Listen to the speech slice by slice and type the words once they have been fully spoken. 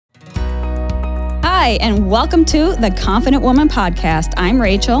Hi, and welcome to the Confident Woman Podcast. I'm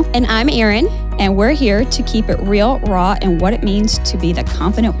Rachel. And I'm Erin. And we're here to keep it real, raw, and what it means to be the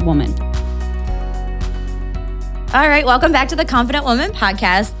confident woman. All right, welcome back to the Confident Woman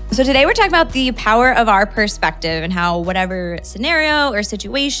Podcast. So today we're talking about the power of our perspective and how whatever scenario or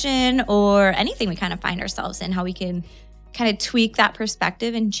situation or anything we kind of find ourselves in, how we can kind of tweak that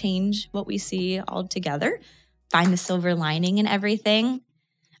perspective and change what we see altogether, find the silver lining in everything.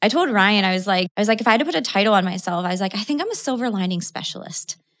 I told Ryan, I was like, if I had to put a title on myself, I was like, I think I'm a silver lining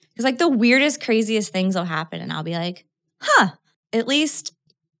specialist. Because like the weirdest, craziest things will happen and I'll be like, at least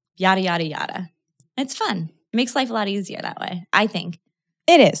yada, yada, yada. It's fun. It makes life a lot easier that way, I think.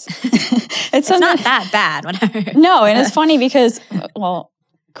 It is. It's not that bad. Whatever. No, and it's funny because, well,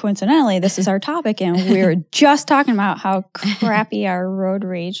 coincidentally, this is our topic and we were just talking about how crappy our road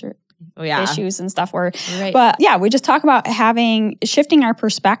rage issues and stuff were. Right. But yeah, we just talk about shifting our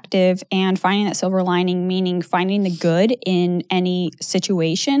perspective and finding that silver lining, meaning finding the good in any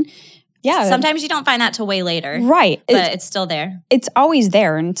situation. Yeah. Sometimes you don't find that till way later. Right. But it's still there. It's always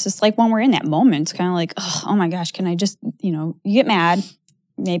there. And it's just like when we're in that moment, it's kind of like, oh my gosh, can I just, you get mad,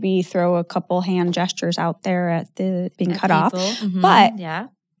 maybe throw a couple hand gestures out there at the being cut off. Mm-hmm. But yeah.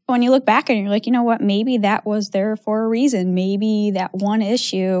 When you look back and you're like, you know what, maybe that was there for a reason. Maybe that one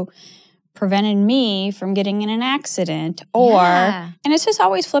issue prevented me from getting in an accident and it's just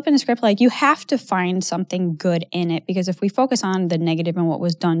always flipping the script. Like you have to find something good in it because if we focus on the negative and what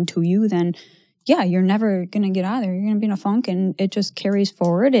was done to you, then you're never going to get out of there. You're going to be in a funk and it just carries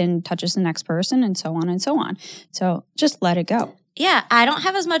forward and touches the next person and so on and so on. So just let it go. Yeah. I don't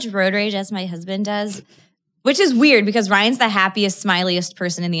have as much road rage as my husband does. Which is weird because Ryan's the happiest, smiliest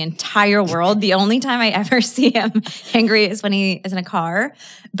person in the entire world. The only time I ever see him angry is when he is in a car.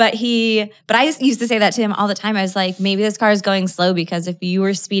 But I used to say that to him all the time. I was like, maybe this car is going slow because if you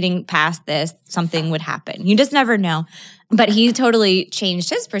were speeding past this, something would happen. You just never know. But he totally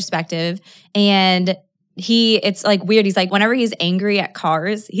changed his perspective. And it's like weird. He's like, whenever he's angry at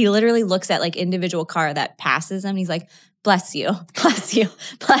cars, he literally looks at like individual car that passes him. And he's like, bless you, bless you,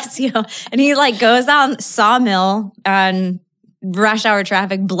 bless you. And he like goes down Sawmill on rush hour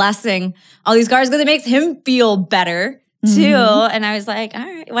traffic, blessing all these cars because it makes him feel better too. Mm-hmm. And I was like, all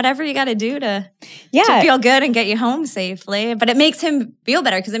right, whatever you got to do to feel good and get you home safely. But it makes him feel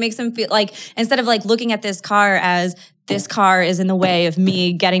better because it makes him feel like instead of like looking at this car as this car is in the way of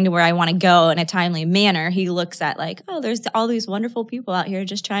me getting to where I want to go in a timely manner, he looks at like, oh, there's all these wonderful people out here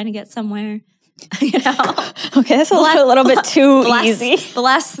just trying to get somewhere. Okay, that's a little bit too easy.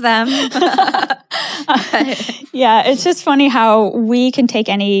 Bless them. Yeah, it's just funny how we can take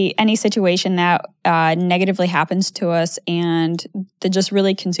any situation that negatively happens to us and to just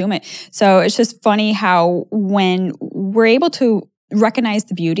really consume it. So it's just funny how when we're able to recognize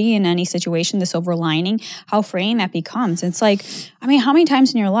the beauty in any situation, the silver lining, how freeing that becomes. It's like, I mean, how many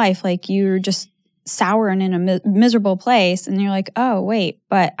times in your life, like you're just sour and in a miserable place and you're like, oh wait,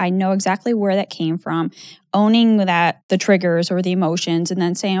 but I know exactly where that came from, owning that the triggers or the emotions and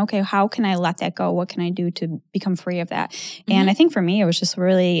then saying, okay, how can I let that go? What can I do to become free of that? Mm-hmm. And I think for me it was just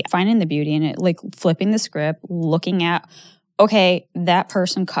really finding the beauty in it, like flipping the script, looking at, okay, that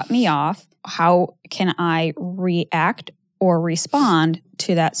person cut me off, how can I react or respond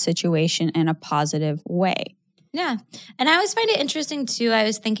to that situation in a positive way? Yeah. And I always find it interesting too. I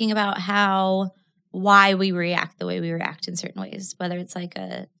was thinking about why we react the way we react in certain ways, whether it's like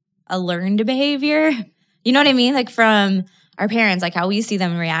a learned behavior, you know what I mean? Like from our parents, like how we see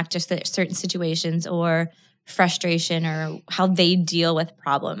them react to certain situations or frustration or how they deal with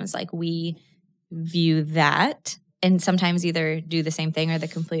problems. Like we view that and sometimes either do the same thing or the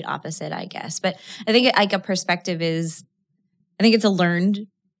complete opposite, I guess. But I think like a perspective it's a learned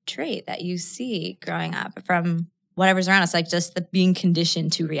trait that you see growing up from whatever's around us, like just the being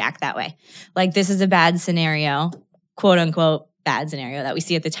conditioned to react that way. Like this is a bad scenario, quote unquote, bad scenario that we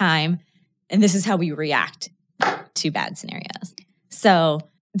see at the time. And this is how we react to bad scenarios. So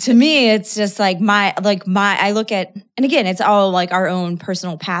to me, it's just like I look at, and again, it's all like our own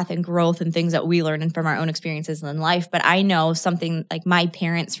personal path and growth and things that we learn from our own experiences in life. But I know something like my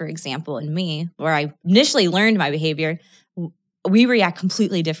parents, for example, and me, where I initially learned my behavior, we react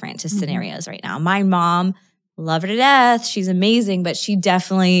completely different to scenarios right now. My mom, love her to death. She's amazing, but she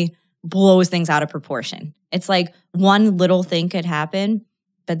definitely blows things out of proportion. It's like one little thing could happen,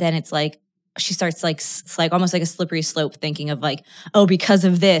 but then it's like she starts like almost like a slippery slope thinking of like, oh, because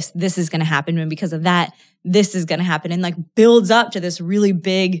of this is going to happen. And because of that, this is going to happen, and like builds up to this really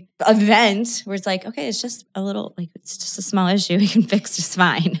big event where it's like, okay, it's just a little, like, it's just a small issue we can fix just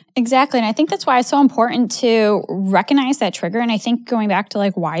fine. Exactly. And I think that's why it's so important to recognize that trigger. And I think going back to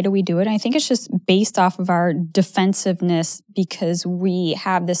like, why do we do it? I think it's just based off of our defensiveness, because we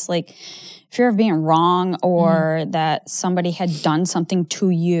have this like fear of being wrong, or that somebody had done something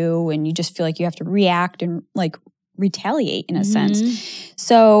to you and you just feel like you have to react and like retaliate in a sense.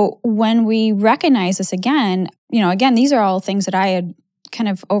 So when we recognize this again, these are all things that I had kind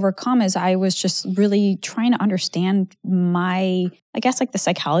of overcome as I was just really trying to understand my, I guess, like the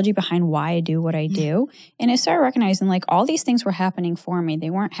psychology behind why I do what I do. And I started recognizing like all these things were happening for me. They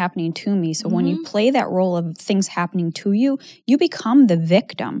weren't happening to me. So when you play that role of things happening to you, you become the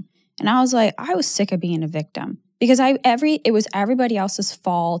victim. And I was like, I was sick of being a victim. Because it was everybody else's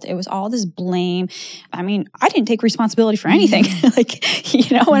fault. It was all this blame. I mean, I didn't take responsibility for anything.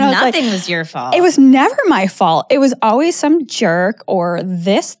 When nothing was your fault. It was never my fault. It was always some jerk or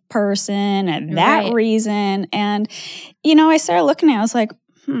this person and that reason. And, I started looking at it, I was like,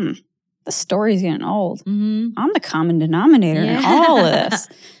 the story's getting old. I'm the common denominator in all of this.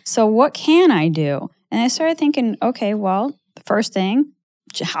 So what can I do? And I started thinking, okay, well, the first thing,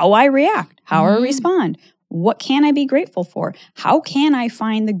 how I react, how I respond. What can I be grateful for? How can I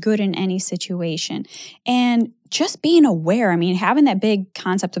find the good in any situation? And just being aware, I mean, having that big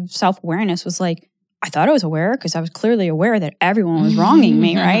concept of self-awareness was like, I thought I was aware because I was clearly aware that everyone was wronging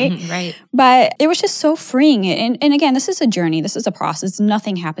me, right? Right. But it was just so freeing. And again, this is a journey. This is a process.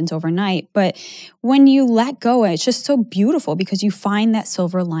 Nothing happens overnight. But when you let go, it's just so beautiful because you find that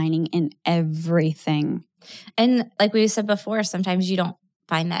silver lining in everything. And like we said before, sometimes you don't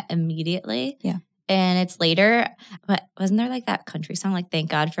find that immediately. Yeah. And it's later, but wasn't there like that country song, like "Thank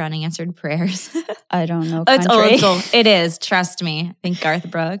God for Unanswered Prayers"? I don't know. It's old school. It is. Trust me. I think Garth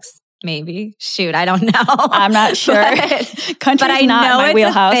Brooks, maybe. Shoot, I don't know. I'm not sure. Country's but I not know my it's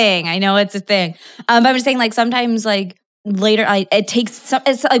wheelhouse. a thing. I know it's a thing. But I'm just saying, like sometimes, like later, it takes some.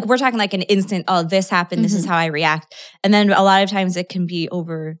 It's like we're talking like an instant. Oh, this happened. This is how I react. And then a lot of times it can be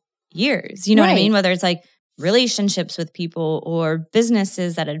over years. You know what I mean? Whether it's like relationships with people or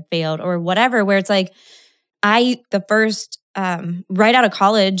businesses that had failed or whatever, where it's like right out of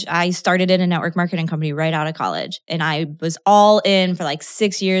college, I started in a network marketing company right out of college, and I was all in for like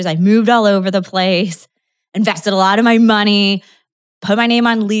 6 years. I moved all over the place, invested a lot of my money, put my name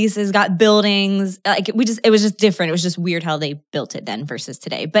on leases, got buildings. Like it was just different. It was just weird how they built it then versus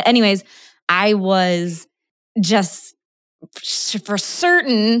today. But anyways, I was just for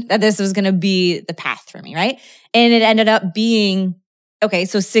certain that this was going to be the path for me, right? And it ended up being, okay,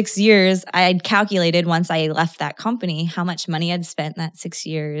 so 6 years, I had calculated once I left that company how much money I'd spent in that 6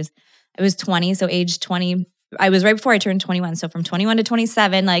 years. I was 20, so age 20, I was right before I turned 21. So from 21 to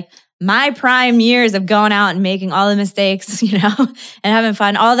 27, like my prime years of going out and making all the mistakes, and having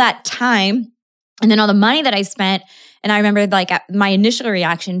fun, all that time, and then all the money that I spent. And I remember like my initial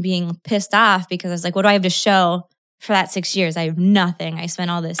reaction being pissed off because I was like, what do I have to show for that 6 years? I have nothing. I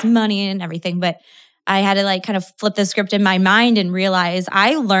spent all this money and everything, but I had to like kind of flip the script in my mind and realize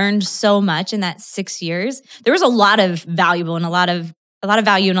I learned so much in that 6 years. There was a lot of valuable and a lot of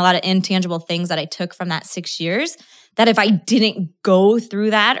value and a lot of intangible things that I took from that 6 years that if I didn't go through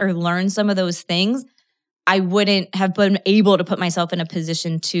that or learn some of those things, I wouldn't have been able to put myself in a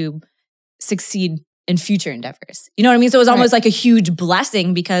position to succeed in future endeavors. You know what I mean? So it was almost like a huge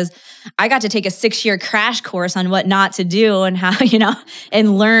blessing because I got to take a 6-year crash course on what not to do and how,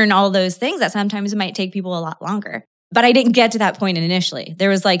 and learn all those things that sometimes it might take people a lot longer. But I didn't get to that point initially. There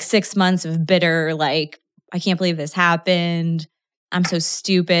was like 6 months of bitter, like, I can't believe this happened. I'm so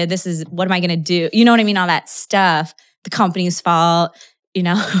stupid. What am I going to do? You know what I mean? All that stuff. The company's fault,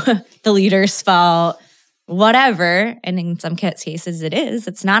 the leader's fault, whatever. And in some cases it is.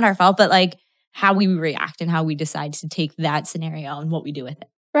 It's not our fault, but like, how we react and how we decide to take that scenario and what we do with it.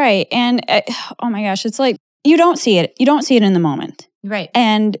 Right. And oh my gosh, it's like you don't see it. You don't see it in the moment. Right.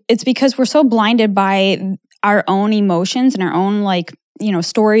 And it's because we're so blinded by our own emotions and our own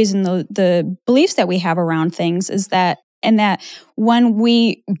stories and the beliefs that we have around things that when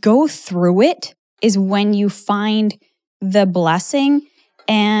we go through it is when you find the blessing.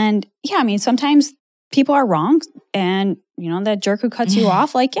 And yeah, I mean, sometimes people are wrong and that jerk who cuts you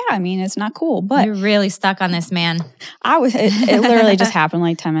off, it's not cool. But you're really stuck on this man. It literally just happened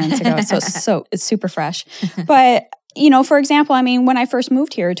like 10 minutes ago. So it's super fresh. But, for example, when I first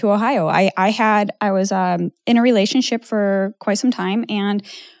moved here to Ohio, I was in a relationship for quite some time, and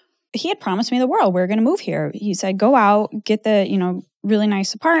he had promised me the world. We were going to move here. He said, go out, get the, really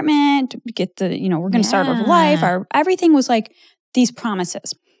nice apartment, get the, we're going to start our life. Everything was like these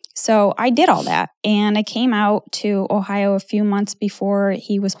promises. So I did all that. And I came out to Ohio a few months before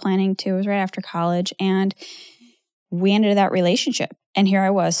he was planning to. It was right after college. And we ended that relationship. And here I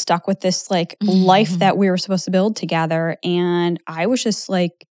was stuck with this like life that we were supposed to build together. And I was just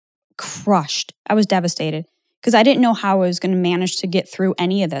like crushed. I was devastated because I didn't know how I was going to manage to get through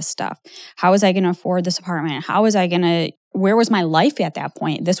any of this stuff. How was I going to afford this apartment? Where was my life at that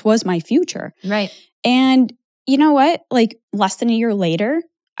point? This was my future. Right. And you know what? Like less than a year later,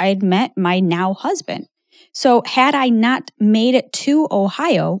 I had met my now husband. So had I not made it to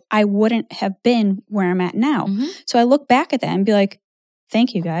Ohio, I wouldn't have been where I'm at now. Mm-hmm. So I look back at that and be like,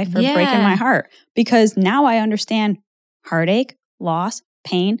 thank you, guy, for breaking my heart. Because now I understand heartache, loss,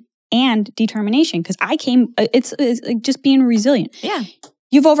 pain, and determination. Because it's like just being resilient. Yeah.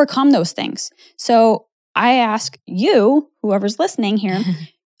 You've overcome those things. So I ask you, whoever's listening here,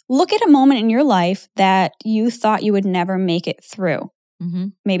 look at a moment in your life that you thought you would never make it through. Mm-hmm.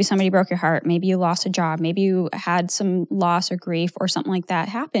 Maybe somebody broke your heart. Maybe you lost a job. Maybe you had some loss or grief or something like that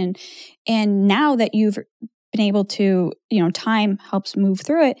happen. And now that you've been able to, time helps move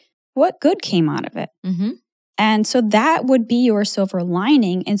through it, what good came out of it? Mm-hmm. And so that would be your silver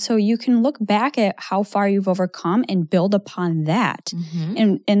lining. And so you can look back at how far you've overcome and build upon that.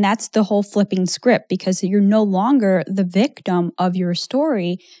 Mm-hmm. And that's the whole flipping script, because you're no longer the victim of your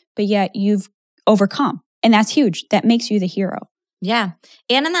story, but yet you've overcome. And that's huge. That makes you the hero. Yeah.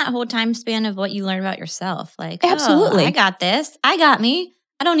 And in that whole time span of what you learn about yourself, like, absolutely, I got this. I got me.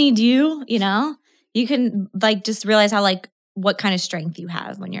 I don't need you. You can like just realize how like what kind of strength you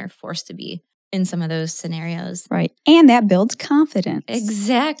have when you're forced to be in some of those scenarios. Right. And that builds confidence.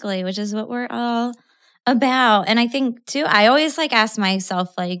 Exactly. Which is what we're all about. And I think too, I always like ask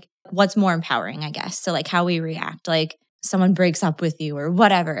myself, like, what's more empowering, I guess. So like how we react, like someone breaks up with you or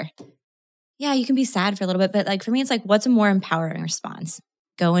whatever. Yeah, you can be sad for a little bit, but like for me, it's like, what's a more empowering response?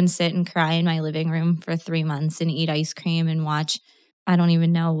 Go and sit and cry in my living room for 3 months and eat ice cream and watch, I don't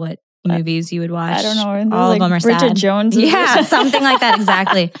even know what movies you would watch. I don't know. All like of them are Bridget sad. Jones. Yeah, something like that.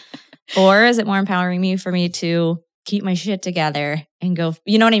 Exactly. Or is it more empowering for me to keep my shit together and go,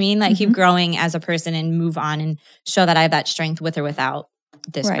 you know what I mean? Like keep growing as a person and move on and show that I have that strength with or without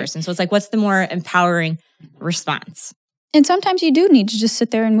this person. So it's like, what's the more empowering response? And sometimes you do need to just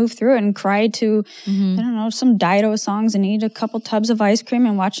sit there and move through it and cry to, I don't know, some Dido songs and eat a couple tubs of ice cream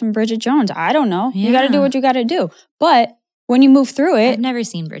and watch some Bridget Jones. I don't know. Yeah. You got to do what you got to do. But when you move through it. I've never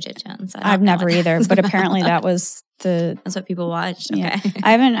seen Bridget Jones. I've never either. But apparently that was that's what people watched. Okay. Yeah.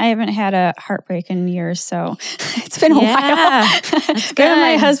 I haven't had a heartbreak in years, so it's been a while. That's good. Been with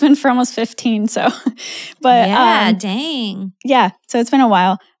my husband for almost 15, so. But yeah, dang. Yeah, so it's been a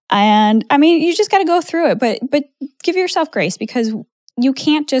while. And I mean, you just got to go through it, but give yourself grace, because you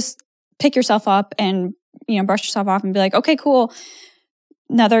can't just pick yourself up and, brush yourself off and be like, okay, cool.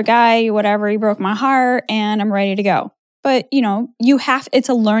 Another guy, whatever, he broke my heart and I'm ready to go. But, it's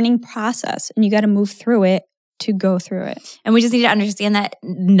a learning process and you got to move through it to go through it. And we just need to understand that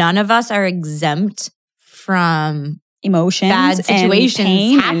none of us are exempt from emotions, bad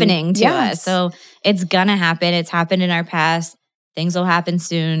situations happening to yes. us. So it's going to happen. It's happened in our past. Things will happen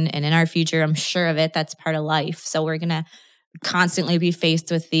soon. And in our future, I'm sure of it. That's part of life. So we're going to constantly be faced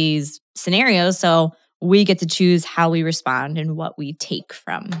with these scenarios. So we get to choose how we respond and what we take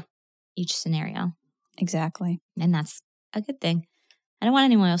from each scenario. Exactly. And that's a good thing. I don't want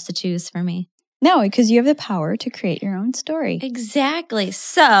anyone else to choose for me. No, because you have the power to create your own story. Exactly.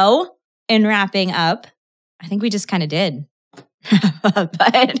 So in wrapping up, I think we just kind of did.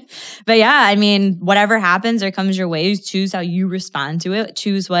 but yeah, I mean, whatever happens or comes your way, choose how you respond to it.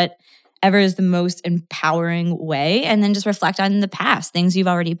 Choose whatever is the most empowering way, and then just reflect on the past, things you've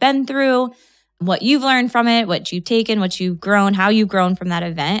already been through, what you've learned from it, what you've taken, what you've grown, how you've grown from that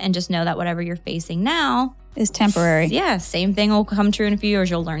event, and just know that whatever you're facing now is temporary. Yeah, same thing will come true in a few years.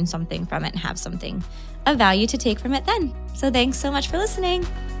 You'll learn something from it and have something of value to take from it then. So thanks so much for listening.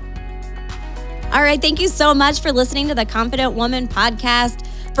 All right, thank you so much for listening to the Confident Woman podcast.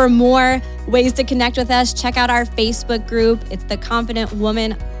 For more ways to connect with us, check out our Facebook group. It's the Confident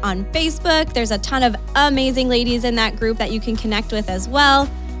Woman on Facebook. There's a ton of amazing ladies in that group that you can connect with as well.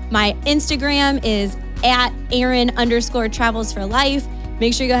 My Instagram is @Erin_travels4life.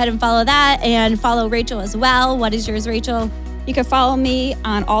 Make sure you go ahead and follow that and follow Rachel as well. What is yours, Rachel? You can follow me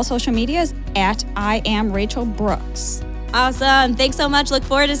on all social medias @IamRachelBrooks. Awesome. Thanks so much. Look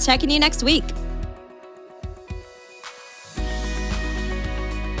forward to checking you next week.